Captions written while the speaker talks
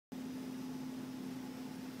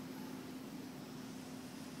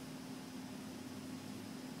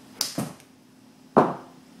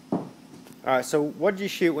All right. So, what did you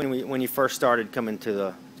shoot when you first started coming to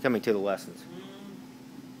the lessons?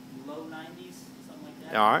 Low 90s, something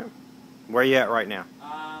like that. All right. Where are you at right now?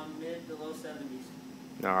 Mid to low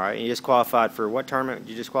 70s. All right. You just qualified for what tournament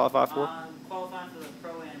did you just qualify for? Qualified for the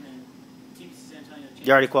Pro-Am and TBC San Antonio.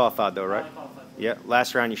 You already qualified though, right? I qualified for Yeah.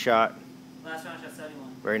 Last round you shot. Last round I shot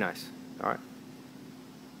 71. Very nice. All right.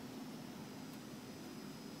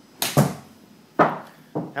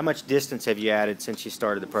 How much distance have you added since you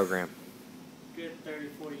started the program? Good 30,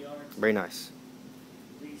 40 yards. Very nice.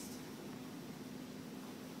 At least.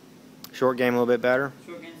 Short game a little bit better?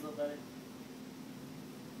 Short game's a little better.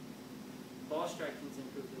 Ball striking's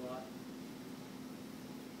improved a lot.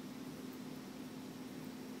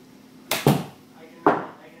 I can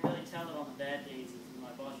really tell it on the bad days is when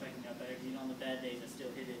my ball striking got better. Because on the bad days I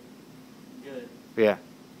still hit it good. Yeah.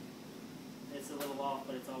 It's a little off,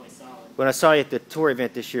 but it's always solid. When I saw you at the tour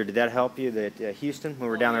event this year, did that help you at Houston when we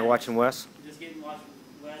were down there watching Wes? Just getting to watch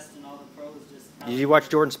West and all the pros. Did you watch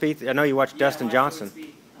Jordan Spieth? I know you watched Dustin Johnson.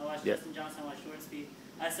 I watched Dustin Johnson. I watched Jordan Spieth.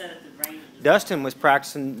 I sat at the range. Dustin was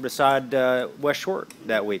practicing beside Wes Short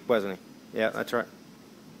that week, wasn't he? Yeah, that's right.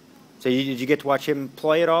 So did you get to watch him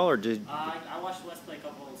play at all, or did? I watched Wes play a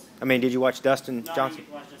couple holes. I mean, did you watch Dustin Johnson? No, I didn't get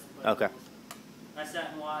to watch Dustin play. Okay. I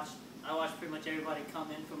sat and watched. I watched pretty much everybody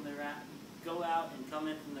come in from the round, go out and come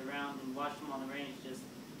in from the round, and watch them on the range. Just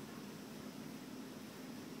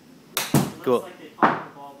it cool. Looks like they pump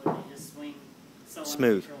the ball, but they just swing so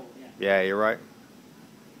smooth. Under control. Yeah, you're right.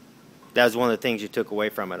 That was one of the things you took away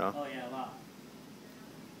from it, huh? Oh yeah, a lot.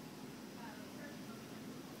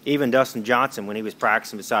 Even Dustin Johnson, when he was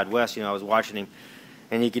practicing beside Wes, I was watching him,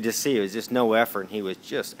 and you could just see it was just no effort, and he was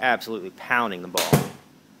just absolutely pounding the ball.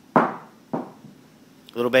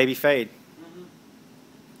 Little baby fade. Mm-hmm.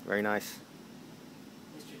 Very nice.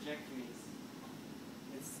 His trajectory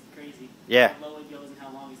it's crazy. Yeah. How low it goes and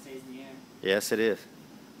how long it stays in the air. Yes, it is.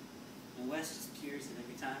 And Wes just cures it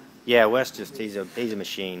every time. Yeah, Wes he's a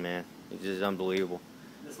machine, man. He's just unbelievable.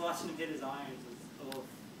 Just watching him hit his irons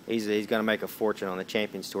is He's going to make a fortune on the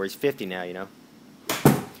Champions Tour. He's 50 now,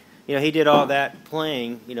 he did all that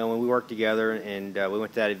playing, when we worked together and we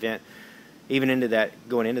went to that event. Even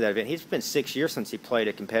going into that event, he's been 6 years since he played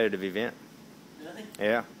a competitive event. Really?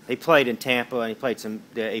 Yeah, he played in Tampa and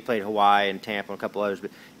he played Hawaii and Tampa and a couple others.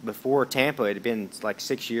 But before Tampa, it had been like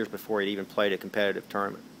 6 years before he'd even played a competitive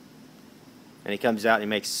tournament. And he comes out and he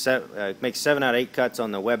makes 7 out of 8 cuts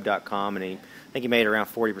on the web.com, and I think he made around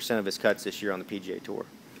 40% of his cuts this year on the PGA Tour.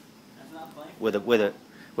 That's not playing.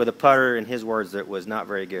 With a putter, in his words, that was not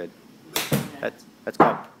very good. Yeah.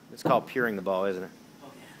 It's called puring the ball, isn't it?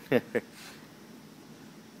 Oh yeah.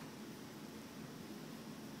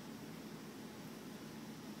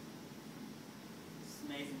 It's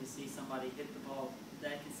amazing to see somebody hit the ball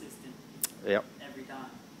that consistent. Yep. Every time.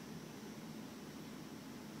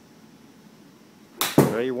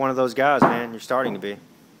 Well, you're one of those guys, man. You're starting to be.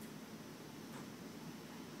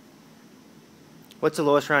 What's the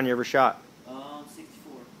lowest round you ever shot?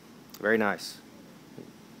 64. Very nice.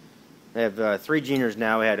 We have 3 juniors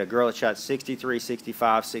now. We had a girl that shot 63,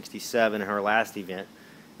 65, 67 in her last event.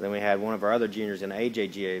 And then we had one of our other juniors in the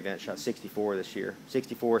AJGA event shot 64 this year.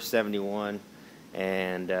 64, 71,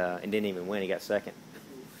 and didn't even win. He got second.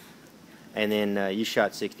 And then you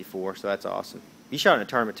shot 64, so that's awesome. You shot in a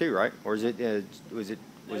tournament too, right? Or was it? Was it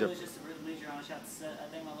was just a leisure round. I shot. I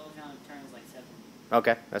think my lowest round of turn was like 70.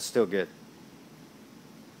 Okay, that's still good.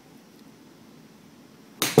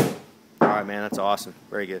 All right, man. That's awesome.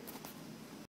 Very good.